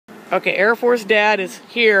Okay, Air Force Dad is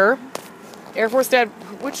here. Air Force Dad,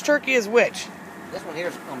 which turkey is which? This one here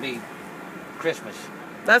is going to be Christmas.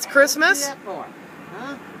 That's Christmas? What do you do that for?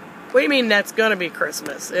 Huh? What do you mean that's going to be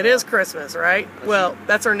Christmas? It is Christmas, right? Well,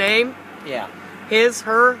 that's her name? Yeah. His,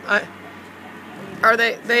 her? Are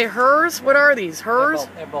they hers? What are these? Hers?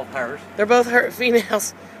 They're both hers. They're both her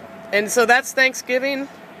females. And so that's Thanksgiving?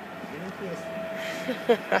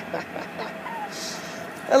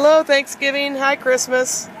 Hello, Thanksgiving. Hi,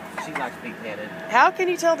 Christmas. She likes to be petted. How can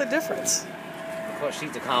you tell the difference? Because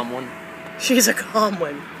she's the calm one. She's a calm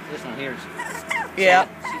one. This one here's Yeah.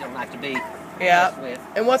 She don't like to be Yeah. messed with.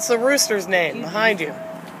 And what's the rooster's name behind you?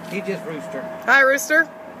 He's just Rooster. Hi, Rooster.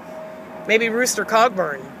 Maybe Rooster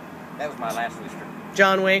Cogburn. That was my last rooster.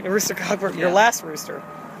 John Wayne, Rooster Cogburn, your Yeah. last rooster.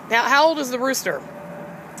 Now, how old is the rooster?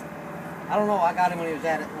 I don't know. I got him when he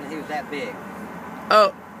was that big.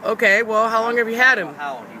 Oh, okay. Well, how long have you had I don't him? know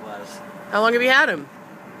how old he was. How long have you had him?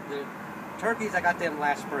 The turkeys, I got them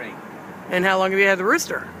last spring. And how long have you had the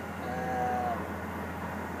rooster?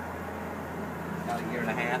 About a year and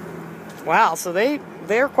a half. Wow, so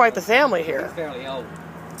they're quite the family here. He's fairly old.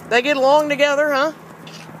 They get along together, huh?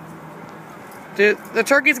 Do the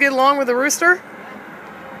turkeys get along with the rooster?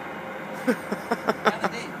 Yeah,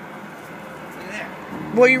 they did. Look at there.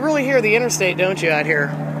 Well, you really hear the interstate, don't you, out here?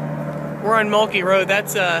 We're on Mulkey Road.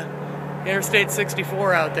 That's Interstate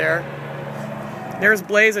 64 out there. There's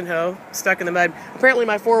Blazing Hoe, stuck in the mud. Apparently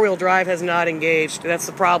my four-wheel drive has not engaged. That's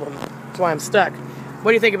the problem. That's why I'm stuck.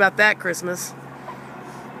 What do you think about that, Christmas?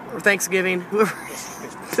 Or Thanksgiving?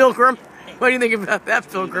 Pilgrim? What do you think about that,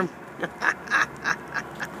 Pilgrim?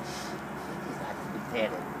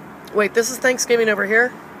 Wait, this is Thanksgiving over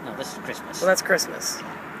here? No, this is Christmas. Well, that's Christmas.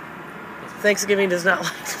 Thanksgiving does not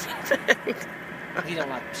like to be petted. She don't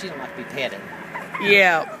like to be petted.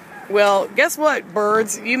 Yeah. Well, guess what,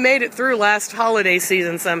 birds? You made it through last holiday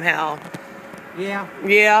season somehow. Yeah.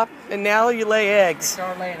 Yeah, and now you lay eggs.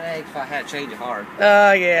 Start laying eggs if I had a change of heart.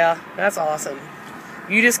 Yeah. That's awesome.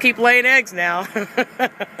 You just keep laying eggs now.